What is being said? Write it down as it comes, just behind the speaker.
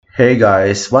Hey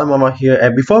guys, One Mama here,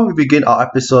 and before we begin our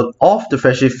episode of the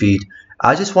Friendship Feed,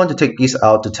 I just want to take this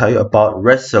out to tell you about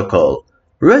Red Circle.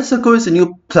 Red Circle is a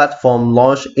new platform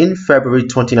launched in February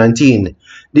 2019.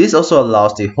 This also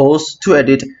allows the host to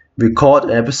edit, record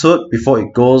an episode before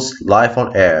it goes live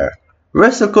on air.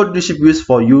 Red Circle distributes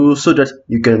for you so that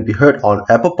you can be heard on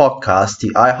Apple Podcasts, the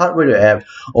iHeartRadio app,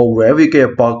 or wherever you get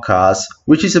your podcasts,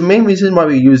 which is the main reason why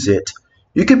we use it.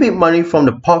 You can make money from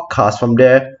the podcast from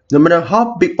there, no matter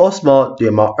how big or small the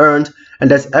amount earned, and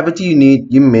that's everything you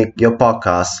need you make your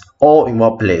podcast all in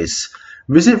one place.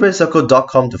 Visit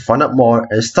redcircle.com to find out more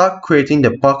and start creating the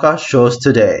podcast shows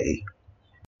today.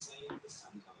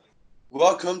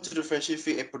 Welcome to the Friendship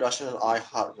Feed, a production of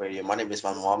iHeartRadio. My name is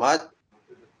Van Muhammad.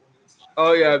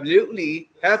 Oh, yeah, absolutely.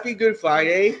 Happy Good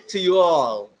Friday to you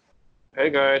all. Hey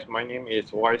guys, my name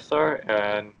is Weiser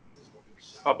and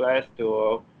God bless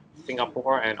to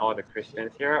Singapore and all the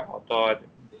Christians here. Although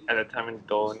at the time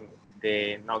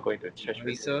they're not going to church because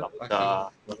Lisa, of the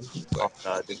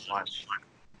this one.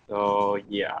 So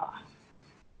yeah.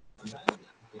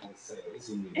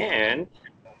 And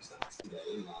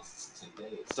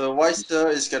So Weister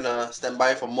is gonna stand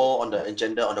by for more on the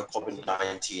agenda on the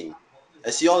COVID-19.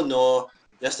 As you all know,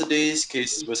 yesterday's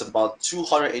case was about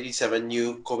 287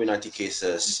 new COVID-19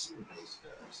 cases.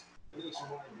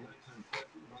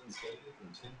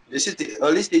 This is the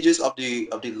early stages of the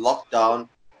lockdown,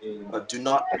 but do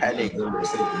not panic.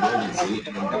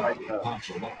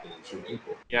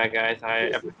 yeah guys,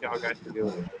 I appreciate how guys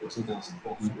will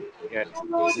get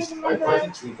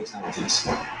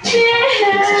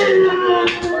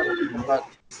But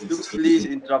Luke Lee is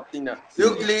interrupting now.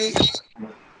 Luke Lee,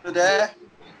 you there?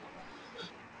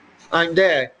 I'm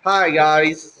there. Hi,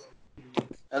 guys.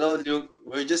 Hello, Luke.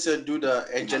 We're just gonna do the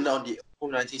agenda on the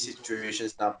COVID-19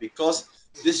 situations now because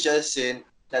this just saying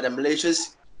that the Malaysian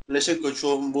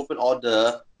Control Movement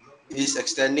Order is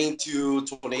extending to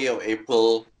 28th of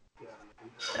April.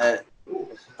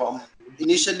 From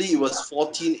initially it was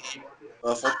 14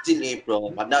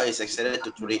 April, but now it's extended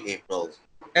to 20 April.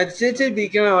 And since it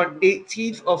began on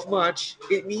 18th of March,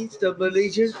 it means the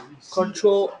Malaysian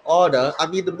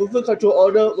the movement control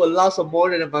order will last for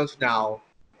more than a month now.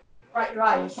 Right.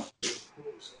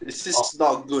 This is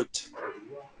not good.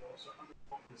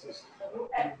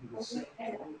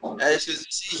 As you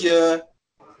see here,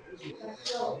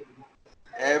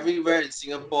 everywhere in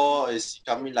Singapore is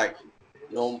becoming like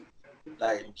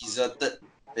deserted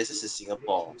places in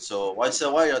Singapore. So what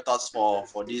are your thoughts for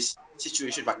this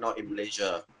situation right now in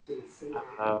Malaysia?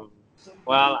 um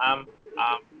well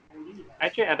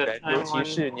actually at the 人， time 尤其 when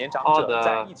是年长 all 者，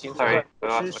在 the 疫情阶 sorry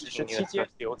段实施期间 first.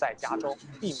 留在家中，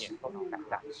避免受到感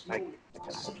染。 Like,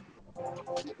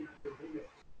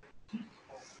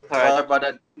 Sorry about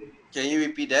that. Can you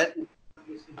repeat that?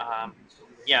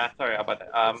 yeah, sorry about that.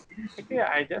 Actually,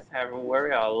 I just have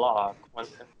worry a lot of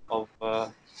concern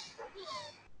over.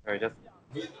 Sorry, just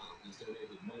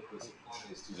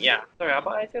yeah. Sorry,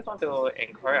 but I just want to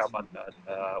inquire about the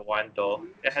one though.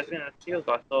 There has been still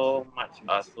got so much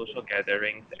social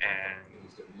gatherings, and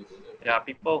there are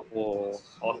people who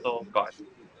also got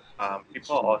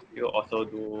people still also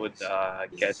do the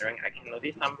gathering. I can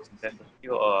notice there's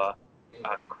still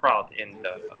a crowd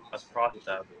across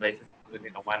the places,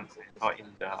 including the one I saw in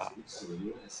the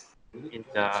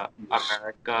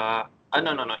America.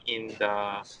 No, in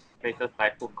the places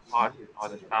like food court and all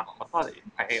the stuff.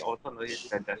 I also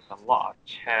noticed that there's a lot of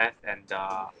chairs and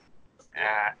the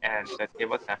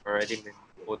tables have already been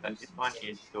put. And this one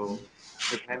is to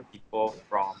prevent people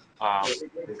from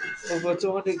Over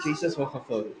 200 cases were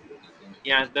confirmed.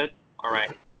 yeah, that all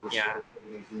right. Yeah.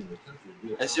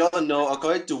 As you all know,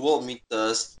 according to World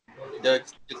Meters, the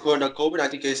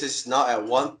COVID-19 cases is now at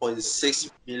 1.6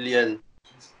 billion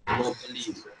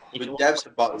globally, with deaths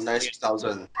about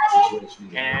 96,000.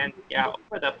 And yeah,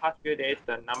 over the past few days,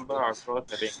 the number of growth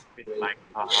have increased like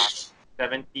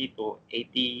 70 to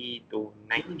 80 to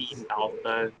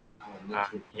 90,000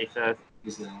 cases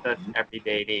just every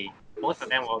day. Most of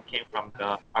them all came from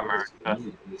the Americas.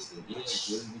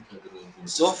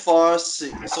 So far,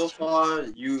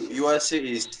 USA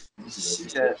is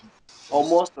at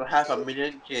almost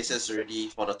 500,000 cases already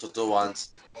for the total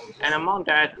ones. And among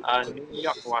that, New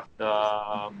York was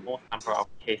the most number of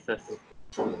cases.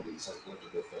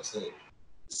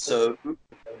 So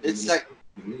it's like,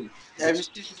 have you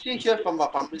seen here from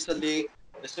recently,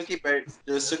 the circuit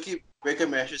breaker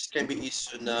measures can be eased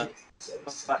sooner,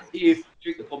 but if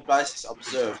strict compliance is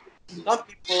observed, some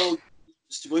people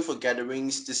just going for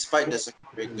gatherings despite the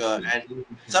circuit breaker, and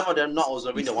some of them not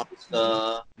observing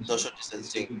the social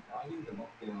distancing.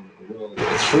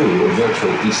 through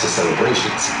virtual Easter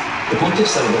celebrations. The Pontiff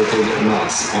celebrated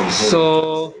Mass on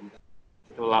So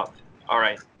Too loud. All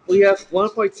right. we have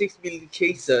 1.6 million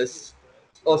cases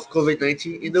of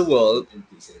COVID-19 in the world.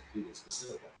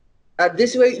 At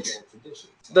this rate,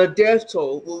 the death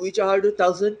toll will reach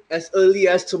 100,000 as early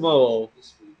as tomorrow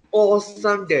or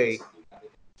Sunday.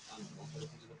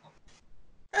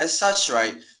 As such,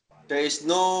 right, there is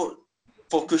no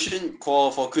for Christian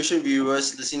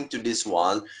viewers listening to this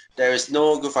one, there is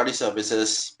no Good Friday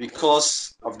services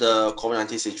because of the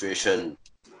COVID-19 situation.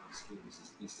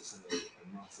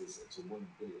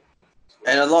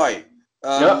 And Aloy,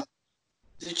 Yeah.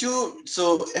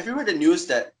 have you read the news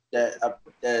that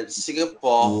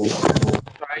Singapore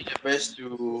trying their best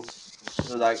to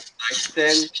like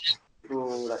extend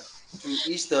to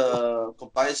ease the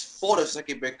compliance for the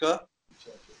circuit breaker?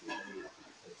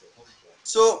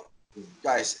 So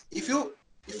guys, if all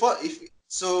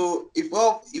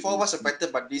of us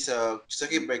affected by this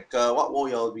circuit breaker, what will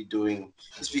y'all be doing?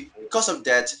 It's because of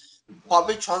that,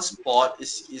 public transport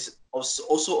is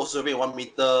also observing 1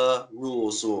 meter rule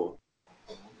also.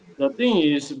 The thing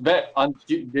is, back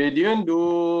until they didn't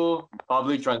do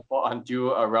public transport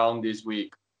until around this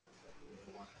week.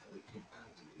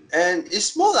 And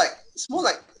it's more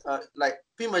like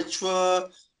premature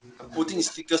putting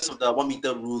stickers of the 1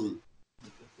 meter rule.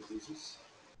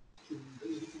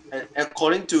 And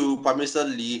according to Prime Minister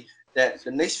Lee, that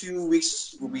the next few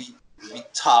weeks will be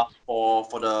tough for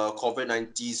the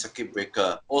COVID-19 circuit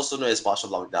breaker, also known as partial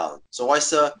lockdown. So why,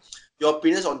 sir, your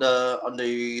opinions on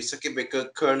the circuit breaker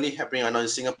currently happening right now in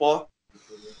Singapore?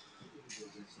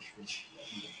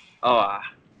 Oh,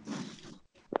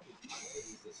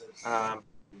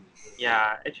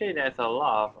 yeah. Actually, there's a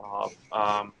lot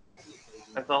of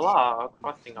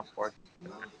across Singapore.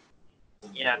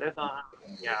 Yeah, there's a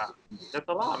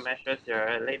lot of measures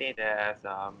here. Lately,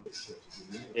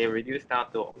 they reduced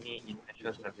down to only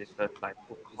essential services like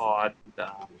food court,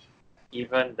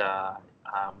 even the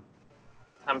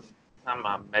some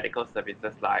medical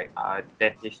services like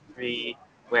dentistry,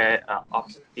 where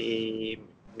optometry,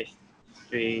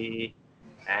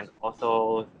 and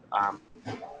also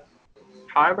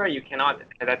however, you cannot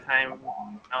at that time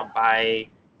buy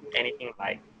anything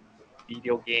like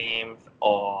video games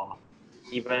or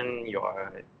even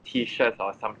your t-shirts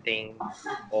or something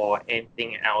or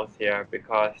anything else here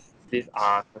because these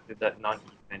are considered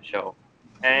non-essential.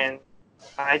 And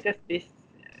I just this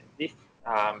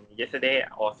yesterday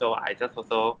also I just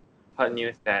also heard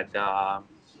news that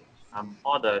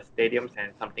all the stadiums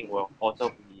and something will also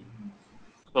be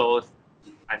closed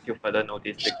until further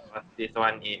notice because this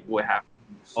one it will have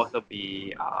also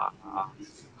be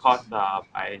caused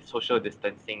by social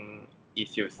distancing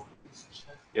issues.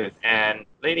 Yes, and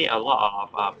lately a lot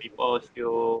of people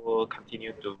still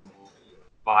continue to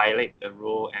violate the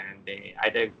rule and they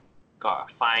either got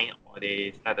a fine or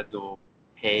they started to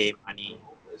pay money.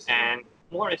 And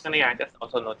more recently, I just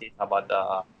also noticed about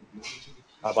the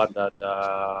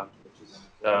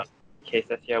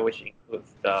cases here, which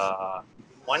includes the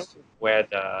one where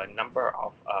the number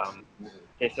of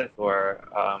cases were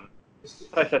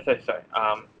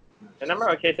the number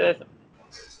of cases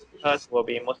will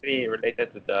be mostly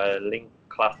related to the link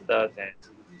clusters and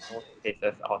most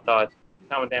cases, although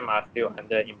some of them are still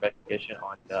under investigation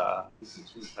on the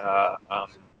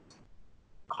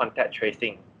contact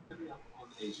tracing.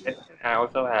 And I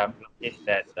also have noticed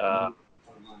that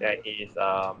there is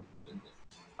I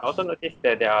also noticed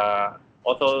that there are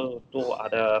also two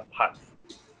other parts.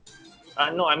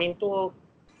 No, I mean two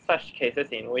such cases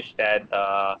in which that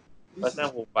the person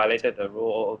who violated the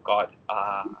rule got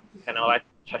penalized,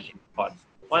 charged in court.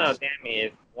 One of them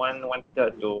is one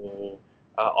wanted to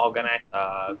organize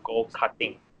gold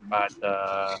cutting, but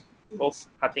gold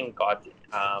cutting got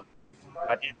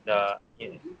but then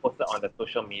it posted on the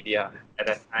social media at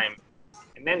that time.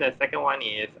 And then the second one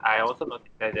is I also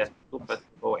noticed that there's two persons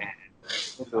go and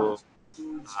to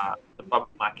the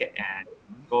supermarket and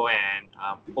go and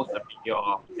post a video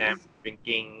of them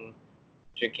drinking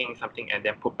something and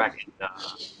then put back in the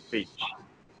fridge.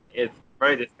 It's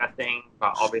very disgusting,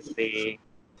 but obviously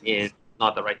it's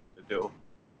not the right thing to do.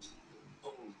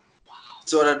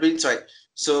 So that means, right,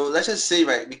 so let's just say,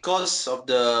 right, because of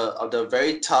the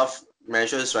very tough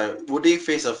measures, right, would they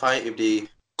face a fine if they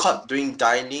caught doing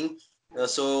dining,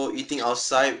 so eating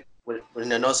outside when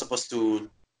you're not supposed to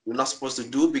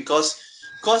do? Because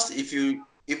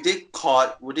if they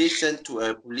caught, would they send to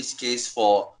a police case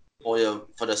for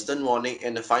the stern warning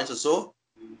and the fines also?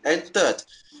 And third,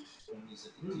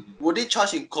 would they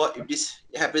charge in court if this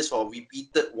happens for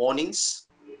repeated warnings?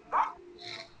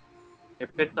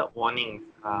 Repeated warnings.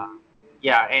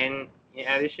 Yeah, and in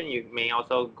addition, you may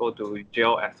also go to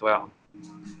jail as well.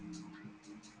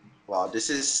 Wow, this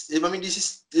is. I mean,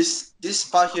 this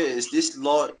part here is this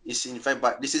law is in fact,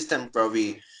 but this is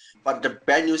temporary. But the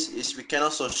bad news is we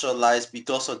cannot socialize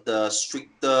because of the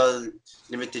stricter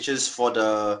limitations for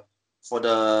the for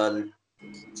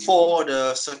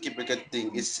the circuit breaker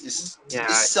thing. It Yeah,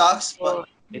 sucks, but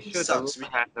it it should the rule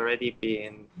sucks. has already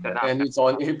been set up. And it's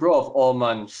on April of all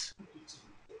months.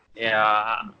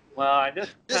 Yeah, well, I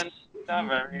just can't not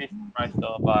very surprised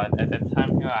though, but at the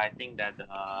time here, I think that the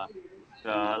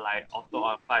like also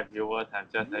on five viewers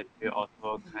have just actually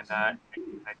also kind of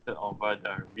excited over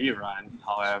the reruns.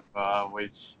 However,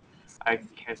 which I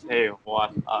can say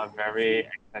was very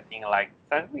exciting. Like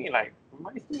suddenly, like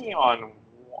reminds me on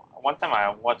one time I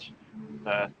watched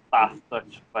the Star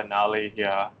Search finale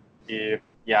here. If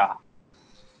yeah,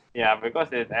 because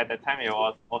it at the time it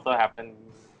was also happened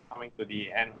coming to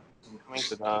the end, coming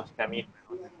to the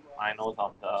semi-finals and finals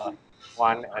of the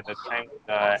one at the time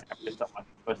the episode was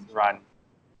first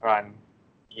run.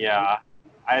 Yeah,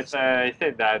 as I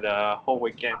said that the whole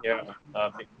weekend here was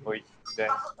a big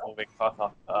coincidence because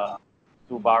of the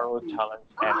Subaru challenge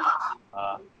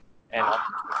and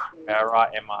also Vera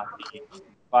MRT.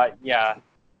 But yeah,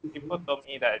 people told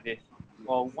me that this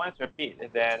well once repeat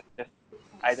then just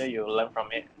either you learn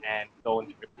from it and don't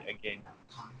repeat again.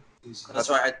 That's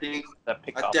why I think The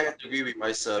pick I up. think I have to agree with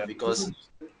myself because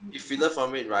if we learn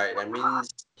from it, right, I mean,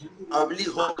 I really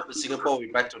hope that Singapore will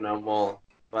be back to normal.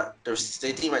 But they're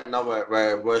stating right now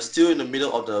we're still in the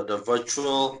middle of the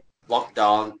virtual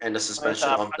lockdown and the So it's suspension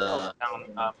a of partial the.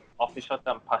 lockdown, official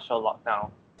term partial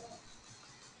lockdown.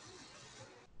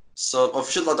 So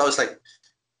official lockdown is like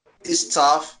it's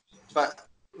tough, but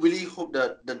really hope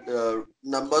that the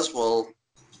numbers will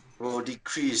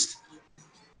decrease.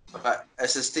 But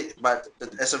as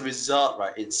a result,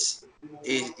 right, it's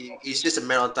just a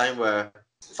matter of time where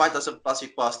 5,000 plus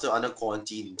people are still under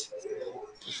quarantined.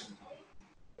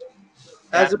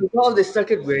 As a result of the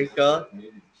circuit breaker,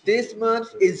 this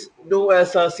month is no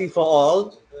SLC for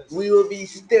all. We will be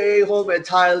staying home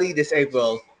entirely this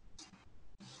April.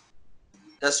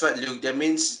 That's right, Luke. That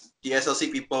means the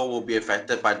SLC people will be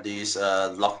affected by this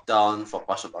lockdown for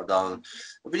partial lockdown.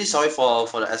 I'm really sorry for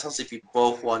the SLC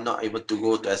people who are not able to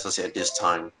go to SLC at this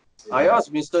time. I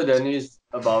asked Mr. Dennis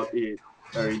about it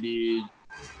already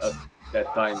at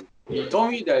that time. He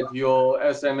told me that you'll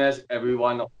SMS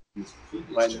everyone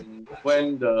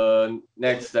when the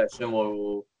next session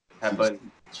will happen.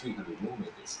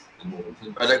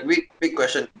 But the big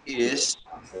question is,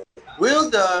 will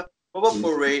the Purple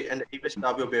Parade and the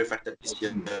ABSW be affected this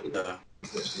year?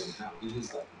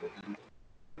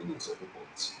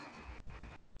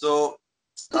 So,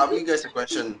 I'll give you guys a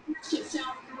question.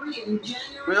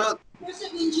 Will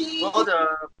the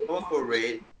Purple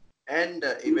Parade and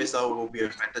the ABSW will be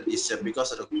affected this year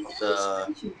because of the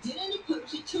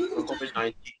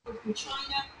COVID-19?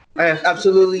 I have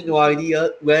absolutely no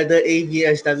idea whether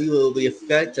ABSW will be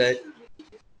affected,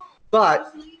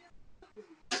 but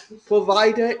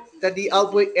provided that the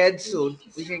outbreak ends soon,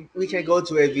 we can go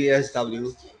to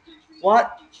ABSW.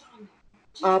 What?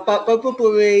 But Purple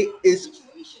Parade is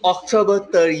October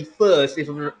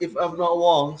 31st, if I'm not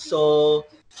wrong. So,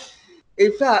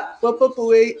 in fact, Purple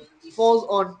Parade falls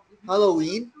on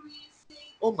Halloween.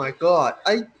 Oh my god,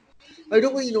 I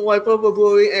don't really know why Purple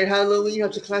Parade and Halloween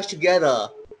have to clash together.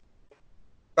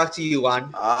 Back to you,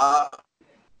 Juan.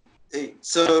 Hey,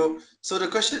 so the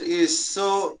question is,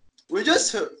 so we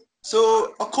just heard,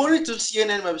 so according to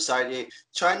CNN website,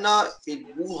 China in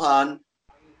Wuhan,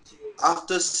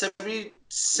 after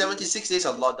 76 days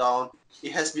of lockdown,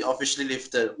 it has been officially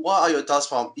lifted. What are your thoughts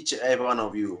from each and every one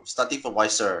of you, starting from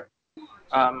Weiser?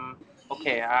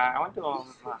 Okay, I want to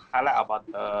highlight about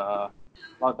the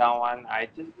lockdown one. I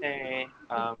just say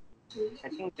I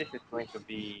think this is going to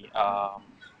be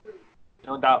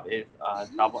no doubt is a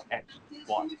double-edged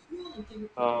sword.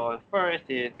 So first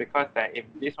is because that if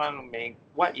this one make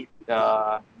what if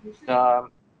the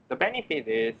the benefit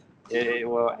is it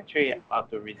will actually allow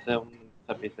to resume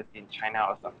services in China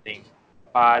or something,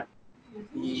 but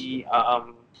the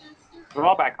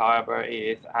drawback, however,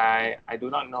 is I do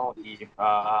not know if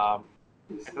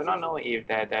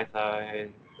there's a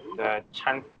the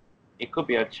chance it could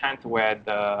be a chance where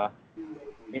the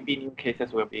maybe new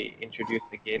cases will be introduced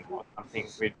again or something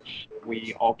which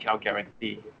we all cannot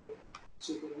guarantee.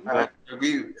 I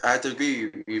have to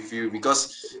agree with you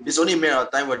because it's only a matter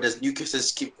of time where there's new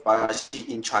cases keep rising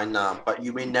in China, but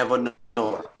you may never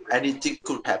know. Anything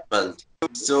could happen.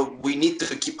 So we need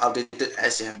to keep updated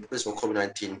as it happens for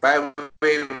COVID-19. By the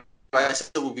way, my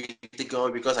sister will be taking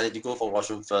over because I need to go for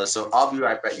washroom first. So I'll be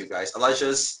right back, you guys.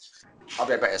 Elijah's I'll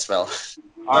be right back as well.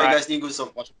 All Now you right. guys need to go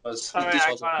some watch first. Sorry, This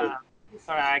I was so cool.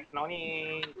 I can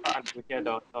only got until here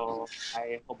though, so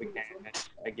I hope we can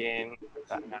again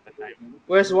at another time.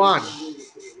 Where's one?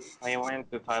 I went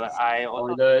to toilet. I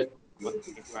also Toilet. was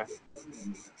looking for.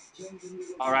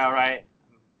 All right.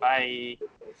 Bye.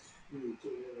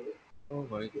 Oh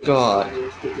my god.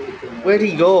 Where'd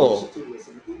he go?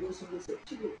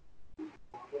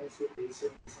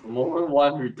 The moment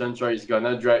one returns, right, it's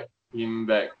gonna drag him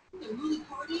back.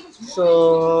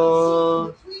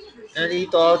 So, any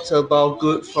thoughts about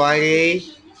Good Friday?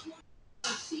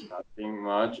 Nothing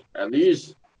much. At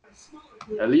least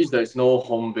there's no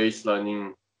home-based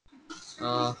learning.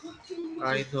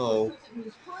 I know.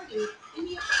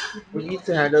 We need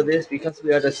to handle this because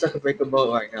we are the circuit breaker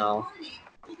mode right now.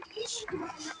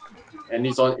 And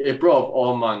it's on April of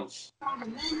all months.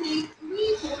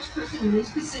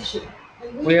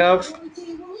 We have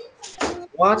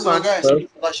 1 So month guys, left.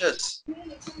 Luscious,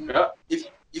 Yeah.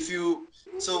 if you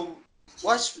so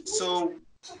watch so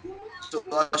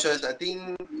Luscious, I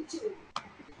think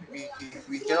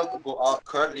we cannot go out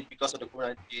currently because of the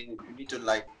COVID-19. We need to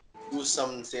like do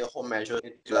some stay at home measures.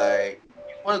 Like if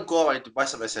you want to go out, like, to buy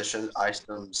some essential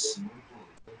items.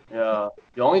 Yeah.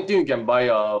 The only thing you can buy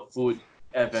are food,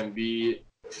 F&B,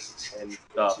 and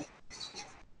stuff.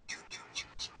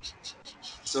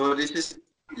 So this is,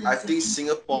 I think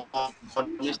Singapore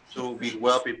needs to be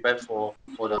well prepared for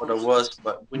the worst,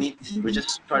 but we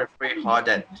just try to pray hard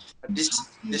that this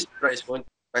threat is going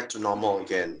back to normal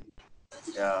again.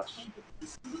 Yeah.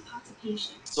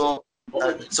 So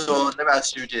so let me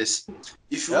ask you this: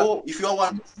 if you if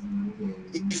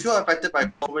you're affected by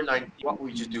COVID-19, what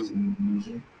would you do?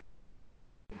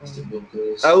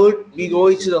 I would be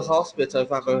going to the hospital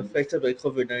if I'm affected by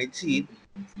COVID-19.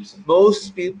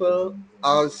 Most people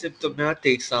are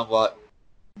symptomatic somewhat.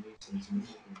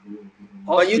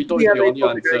 But you Hospital can is have the a only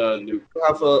answer, COVID-19 Luke. to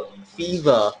have a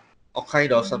fever or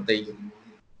kind of something.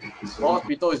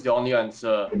 Hospital is the only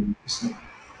answer.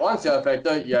 Once you're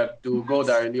affected, you have to go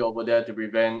directly over there to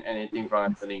prevent anything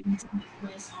from happening.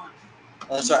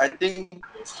 So I think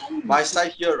my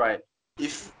side here, right?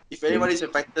 If anybody is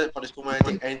affected for this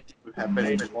COVID-19, anything will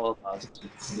happen to all of us.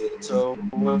 So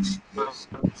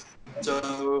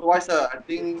why sir? I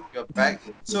think you're back.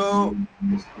 So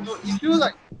if you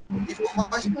like, if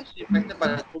Vice was affected by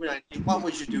the COVID-19, what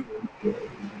would you do?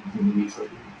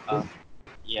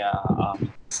 Yeah.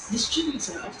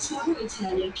 Distributor of Toro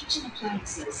Italia kitchen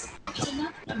appliances,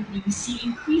 another company see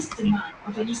increased demand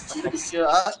of at least 10% Hear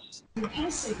us? repair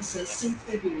services since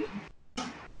February.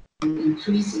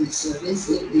 Increase in service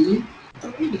lately,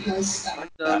 probably because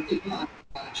people are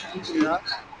trying to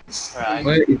Right.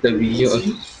 Where is the video?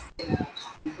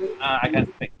 I can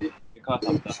speak because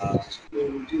of the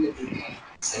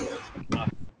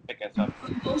speak as well.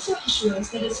 also ensures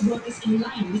that its work is in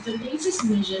line with the latest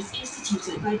measures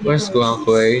instituted by the Where's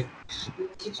authorities.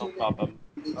 Guanghui? No problem.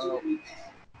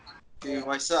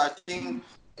 Okay, sir. I think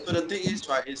so. The thing is,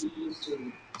 right, is so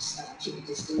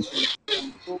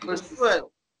we're still at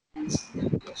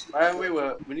right way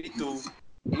where we need to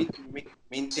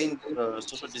maintain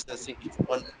social distancing if we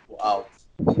want to go out.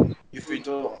 If we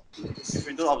don't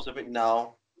observe it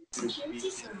now, we'll be Security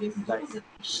Service like Gaza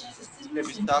shares a we're similar gonna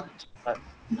be stuck. sentiment, But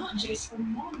not just for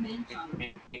more manpower, but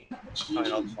the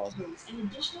changing roles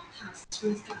and additional tasks for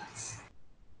its guards.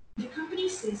 The company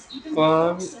says even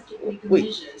Guang- before circuit breaker wait,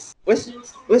 measures,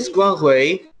 Where's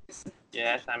Guanghui?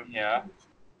 Yes, I'm here.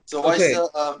 so why Okay. sir?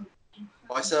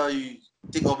 Why sir? You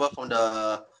take over from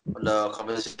the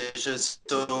conversations.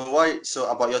 So why? So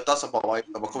about your thoughts about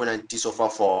about COVID-19 so far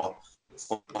for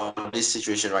this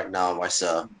situation right now, why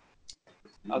sir?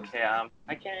 Okay,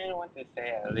 I can want to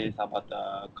say at least about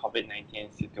the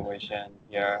COVID-19 situation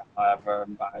here. However,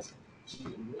 but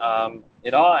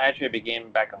it all actually began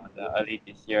back on the early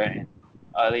this year and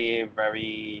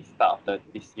very start of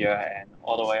this year and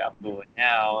all the way up to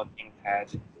now. Things had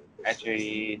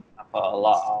actually suffered a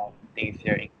lot of things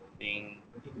here, including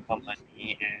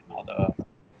money and all the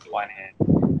one, and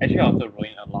actually also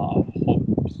ruined a lot of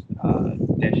hopes,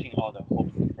 dashing all the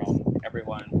hopes from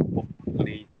everyone.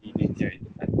 Hopefully, see this year is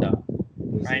better.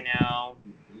 Right now,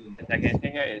 as I can say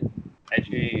here, is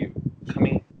actually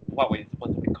coming what we're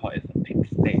supposed to be called is a peak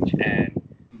stage. And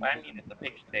what I mean is the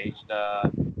peak stage,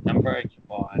 the number keep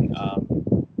on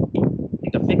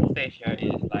the peak stage here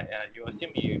is like you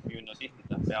assume you notice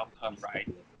it's a bell curve, right?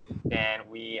 Then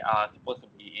we are supposed to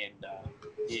be in the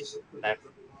left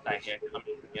side here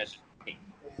coming near the peak.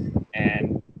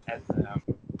 And as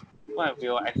what we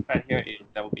will expect here is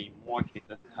there will be more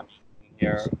cases coming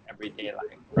here every day,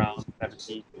 like around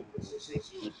 70 to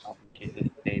 90,000 cases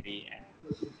daily, and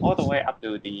all the way up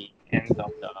to the end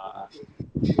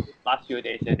few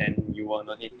days, then you will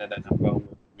notice that the number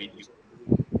will reduce.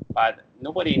 But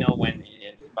nobody know when it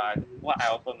is. But what I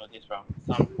also noticed from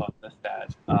some sources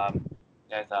that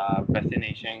there's a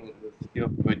vaccination still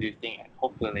producing, and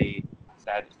hopefully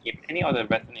that if any of the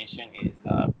vaccination is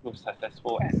proved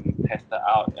successful and tested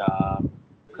out,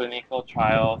 clinical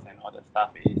trials and all the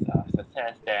stuff is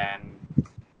success, then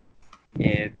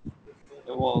it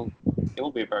it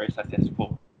will be very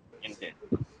successful indeed.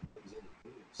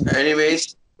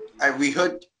 Anyways, we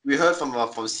heard from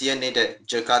CNA that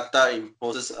Jakarta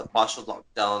imposes a partial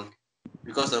lockdown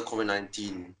because of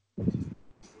COVID-19.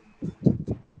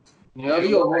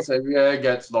 Nearly almost everywhere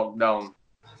gets locked down.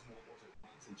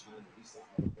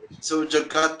 So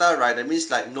Jakarta, right? That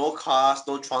means like no cars,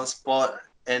 no transport,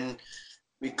 and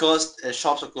because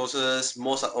shops are closed,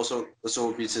 most are also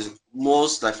business.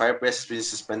 Most like fireplace has been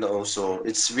suspended. Also,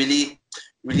 it's really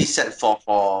sad for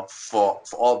all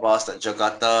of us that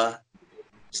Jakarta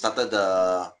started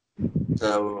the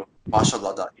partial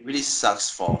lockdown. It really sucks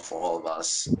for all of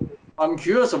us. I'm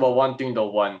curious about one thing though,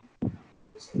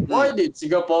 why did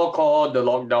Singapore call the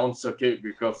lockdown circuit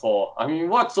breaker for? I mean,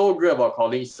 what's so great about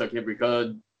calling circuit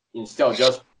breaker instead of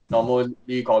just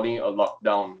normally calling a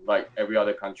lockdown like every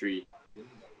other country?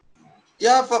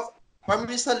 Yeah, but Prime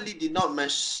Minister Lee did not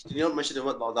mention the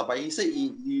word lockdown, but he said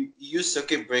he used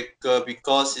circuit breaker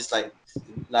because it's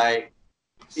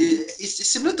it's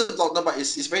similar to lockdown, but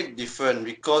it's very different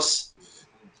because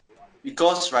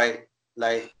right,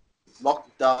 like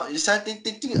lockdown. It's I think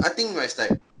it's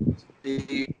like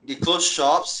they close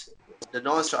shops, the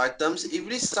non-essential items. It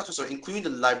really sucks also, including the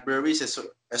libraries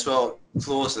as well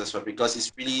closed as well because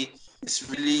it's really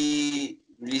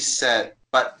sad.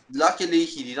 But luckily,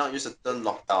 he did not use the term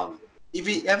lockdown. If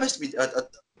it ever be a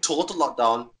total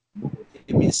lockdown,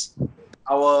 it means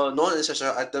our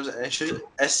non-essential items and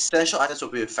essential items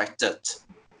will be affected.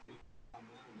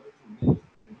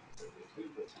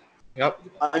 Yep.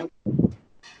 I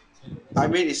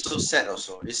mean, it's so sad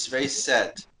also. It's very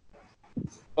sad.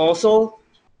 Also,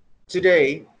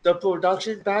 today, the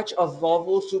production batch of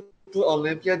Volvo Super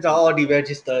Olympians are already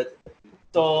registered.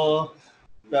 So,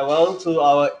 farewell to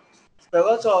our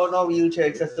non-wheelchair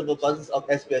accessible buses of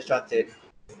SBS Transit.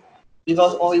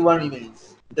 Because only one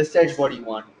remains, the Stage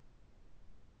 41.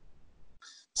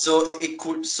 So the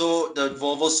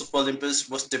Volvo Super Olympus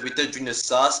was debuted during the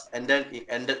SARS and then it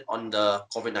ended on the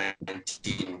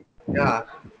COVID-19. Yeah.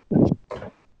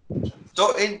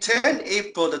 So in 10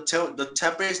 April, the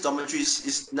Tampines dormitory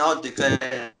is now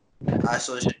declared an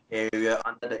isolation area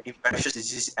under the Infectious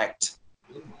Disease Act.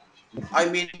 I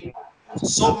mean,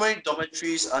 so many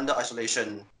dormitories under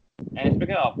isolation. And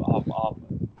speaking of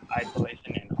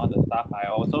isolation and all the stuff, I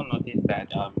also noticed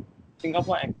that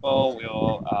Singapore Expo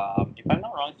will, if I'm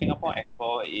not wrong, Singapore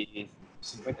Expo is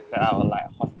going to set out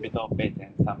like hospital beds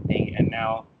and something. And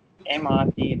now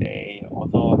MRT, they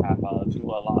also have do a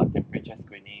lot of temperature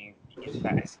screening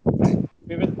inside. Like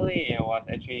previously, it was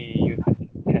actually used as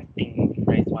testing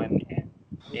phase one, and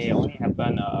it only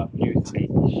happened a few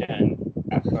stations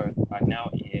at first, but now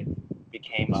it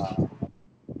became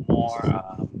more.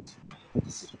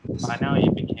 But now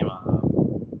it became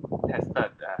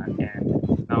tested and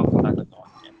now conducted on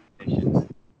station.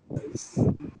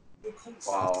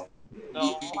 Wow. So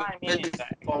what I mean is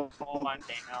that Expo one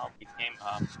day now became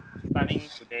starting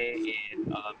today it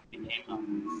became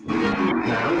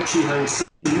now Chihan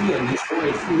Singh and his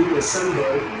wife Lina Sambo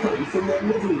play from their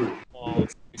living room.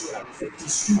 so 50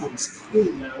 students all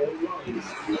now online,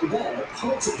 and they're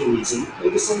part of the reason they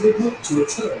decided not to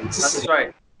return to That's Singapore.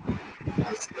 right.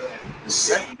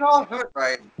 Have you all heard,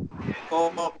 right?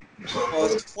 For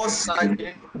sports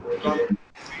side, from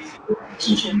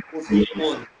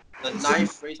postponed. The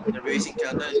 9th race in the racing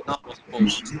calendar is now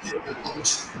postponed.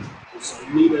 So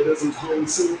Nina doesn't hold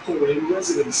Singaporean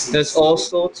residency. There's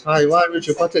also Taiwan, which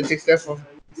reported 6 deaths from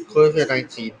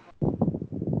COVID-19.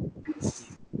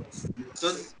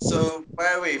 So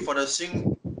by the way, for the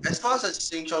as far as the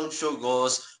Sing Chong show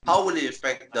goes, how will it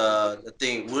affect the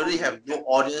thing? Will it have no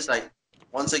audience like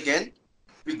once again?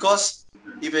 Because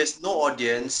if there's no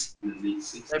audience,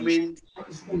 I mean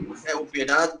that will be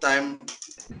another time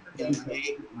in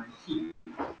May.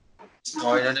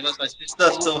 Sorry, that was my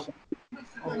sister.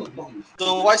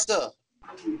 So what's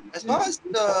as far as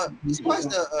the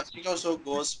Sing Chong show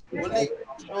goes, will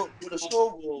the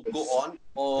show will go on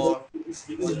or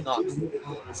will it not?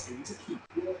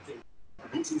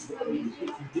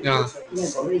 Yeah.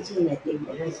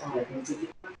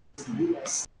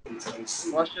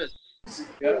 Russia.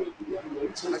 Yeah.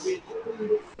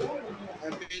 I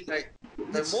mean, like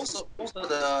most of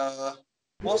the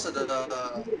A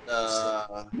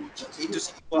to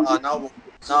C people are now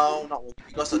now not working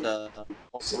because of the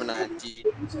COVID-19.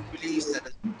 Really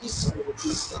saddens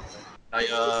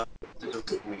entire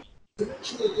industry.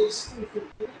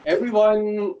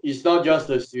 Everyone is not just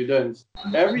the students.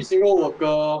 Every single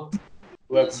worker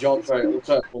who have jobs, right,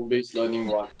 also have home-based learning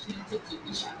one.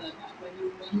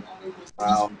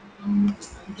 Wow.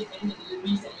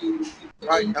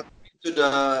 Right,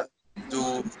 according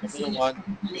to Formula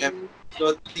One, we have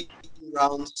 13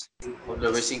 rounds of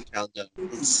the racing calendar.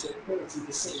 It's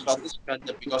shortest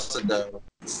calendar because of the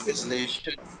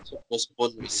cancellation of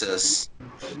postponed races.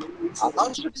 I'm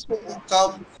not sure this will work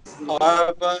out.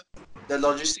 However, the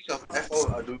logistics of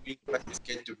FO are doing best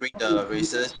they can to bring the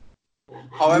races.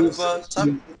 However,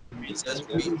 some races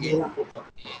will be in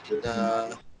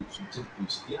the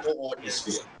no audience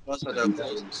because of the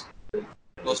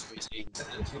close racing.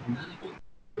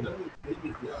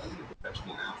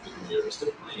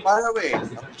 By the way,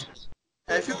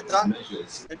 have you done?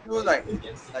 Have you like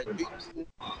drink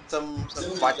some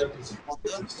vitamin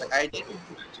water like I did?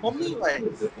 For me, right,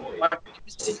 vitamin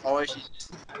C orange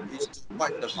is to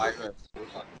fight the virus.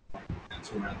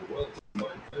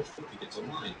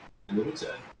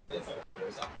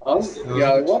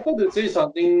 Yeah, I wanted to say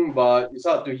something, but it's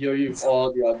hard to hear you with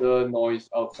all the other noise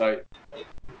outside.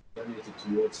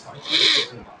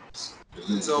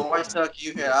 So, Meister, can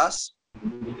you hear us?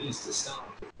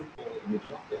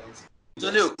 So,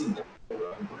 Luke,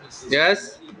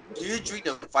 Yes. do you drink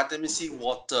the vitamin C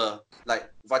water, like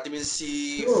vitamin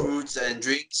C fruits and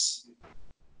drinks?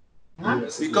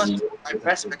 Because my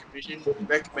best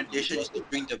recommendation is to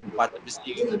drink the vitamin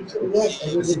C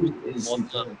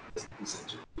water.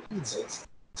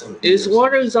 Is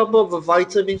one example of a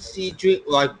vitamin C drink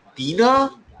like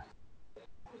Bina?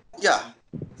 Yeah,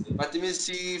 vitamin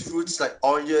C fruits like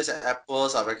oranges and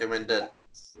apples are recommended.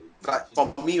 But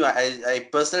for me, right, I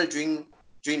personally drink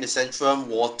the Centrum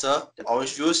water, the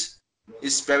orange juice.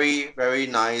 It's very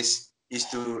nice. Is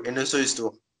to and also is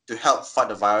to help fight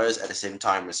the virus at the same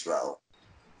time as well.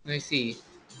 I see.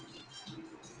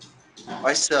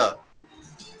 Why, sir?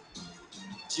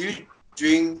 Do you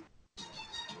drink?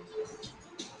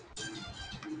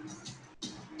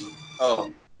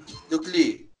 Oh, Luke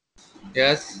Lee.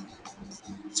 Yes.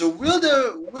 So will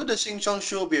the Xing Chong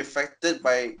show be affected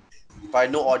by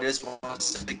no audience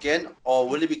once again, or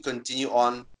will it be continue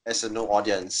on as a no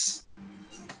audience?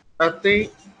 I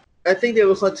think I think they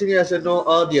will continue as a no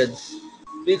audience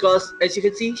because as you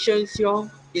can see, Sheng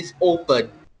Xiong is open.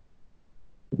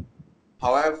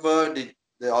 However,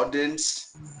 the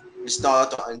audience is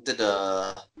not allowed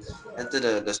to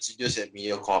enter the studios at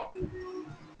MediaCorp.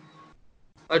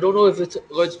 I don't know if it's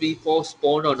going to be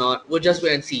postponed or not. We'll just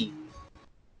wait and see.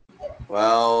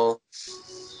 Well,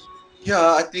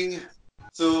 yeah, I think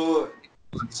so.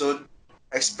 So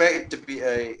expect it to be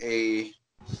a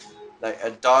like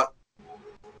a dark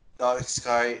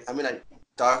sky. I mean like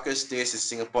darkest days in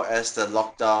Singapore as the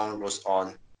lockdown was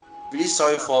on. Really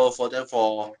sorry for them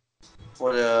for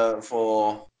the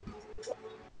for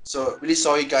so really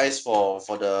sorry guys for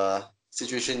the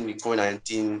situation with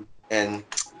COVID-19 and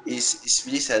it's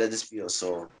really sad at this video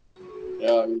also.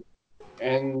 Yeah,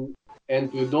 and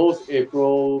to those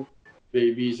April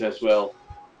babies as well.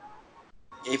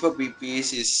 April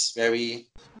BPs is very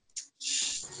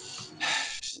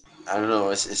I don't know,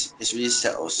 it's really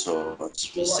sad also.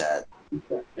 It's really sad.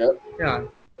 Yeah.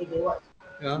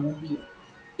 Yeah.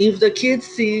 If the kids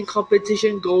singing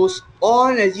competition goes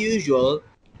on as usual,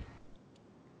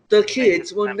 the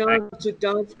kids will learn to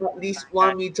dance at least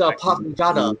 1 meter apart from each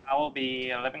other. I will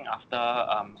be leaving after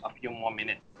a few more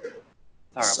minutes.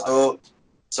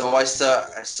 Sorry about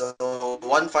that. So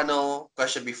one final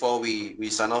question before we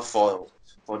sign off for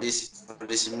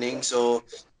this evening. So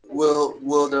will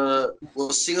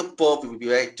Singapore be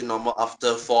back to normal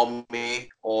after 4 May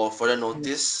or further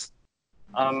notice?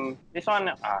 This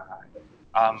one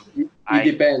It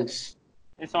depends.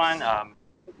 this one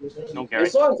no As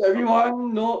guarantee. long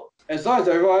as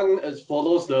everyone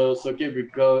follows the circuit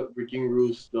breaking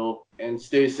rules though and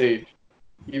stay safe.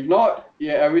 If not,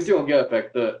 yeah, everything will get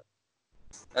affected.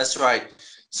 That's right.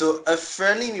 So a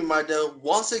friendly reminder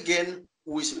once again,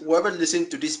 whoever listening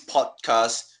to this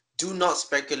podcast, do not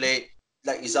speculate.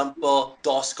 Like example,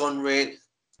 DOSCON rate,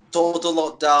 total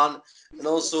lockdown, and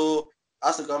also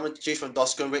ask the government to change from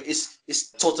DOSCON rate is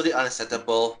totally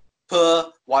unacceptable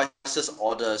per WISE's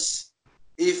orders.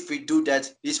 If we do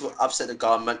that, this will upset the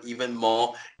government even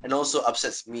more and also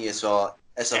upsets me as well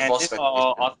as a And false this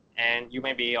speculation. and you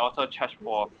may be also charged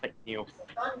for fake news.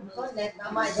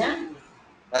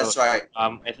 That's So, right.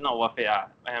 it's not worth it.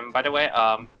 And by the way,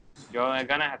 you're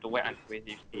gonna have to wait until we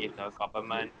see if the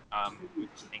government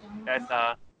there's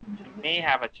may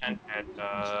have a chance that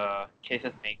the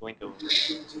cases may go into,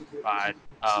 but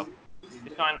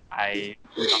this one I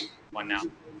do not for now.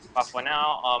 But for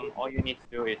now, all you need to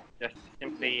do is just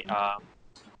simply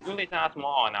do listen us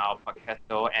more on our podcast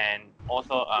though, and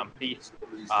also please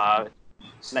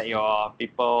let your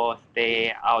people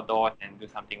stay outdoors and do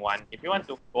something. One, if you want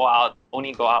to go out,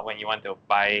 only go out when you want to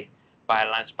buy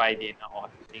lunch, buy dinner, or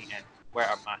something, and wear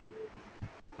a mask.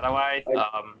 Otherwise,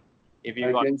 I- if you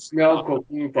I got can smell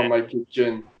cooking from my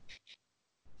kitchen.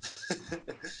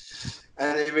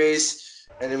 anyways,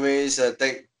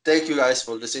 thank you guys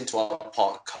for listening to our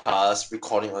podcast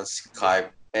recording on Skype.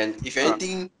 And if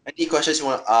any questions you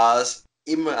want to ask,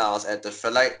 email us at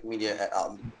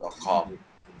theflightmedia@outlook.com.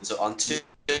 So until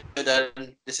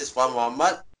then, this is Wan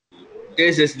Muhammad.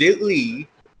 This is Lee.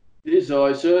 This is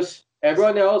Aloysius.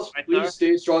 Everyone else, Right, please sir.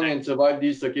 stay strong and survive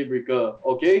this circuit breaker,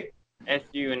 okay? as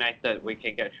united, we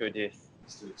can get through this.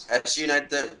 As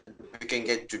united, we can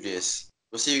get to this.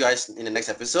 We'll see you guys in the next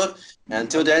episode. And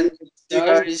until then, see you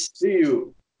guys See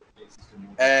you.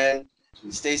 and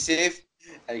stay safe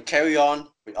and carry on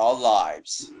with our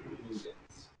lives.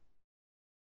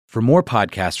 For more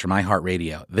podcasts from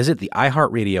iHeartRadio, visit the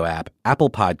iHeartRadio app,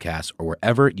 Apple Podcasts, or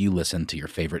wherever you listen to your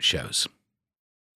favorite shows.